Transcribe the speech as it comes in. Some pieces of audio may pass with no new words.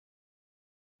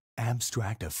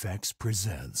Abstract Effects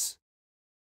presents.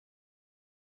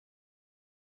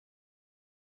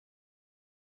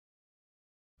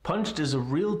 Punched is a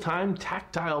real-time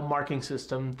tactile marking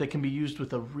system that can be used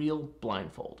with a real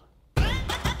blindfold.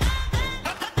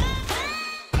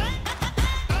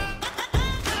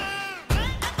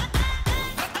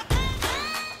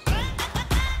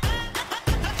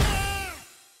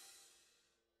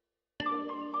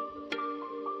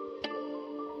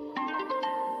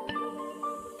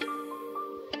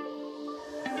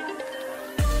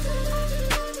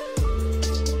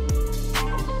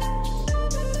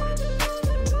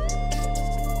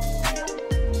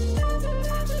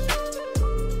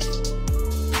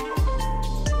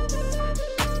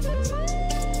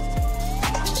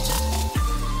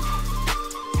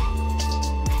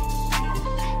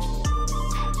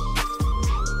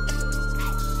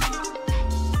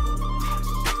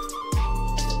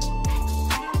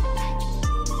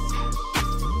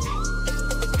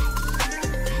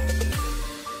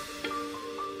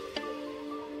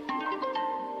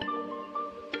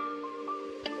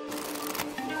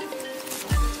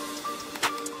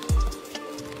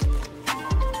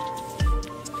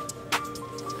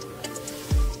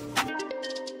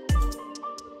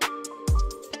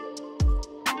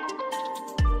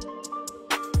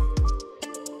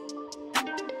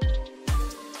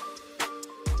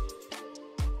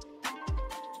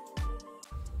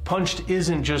 Punched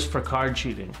isn't just for card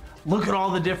cheating. Look at all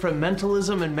the different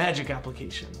mentalism and magic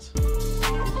applications.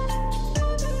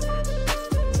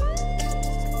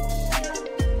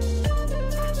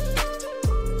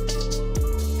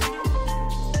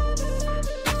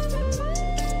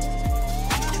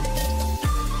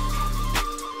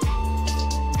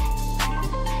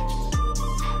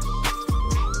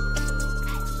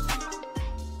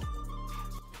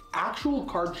 Actual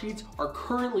card cheats are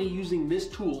currently using this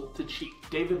tool to cheat.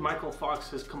 David Michael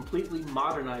Fox has completely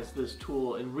modernized this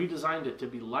tool and redesigned it to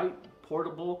be light,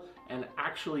 portable, and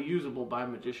actually usable by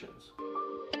magicians.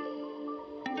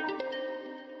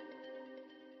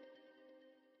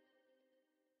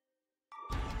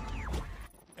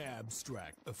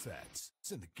 Abstract Effects.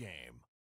 It's in the game.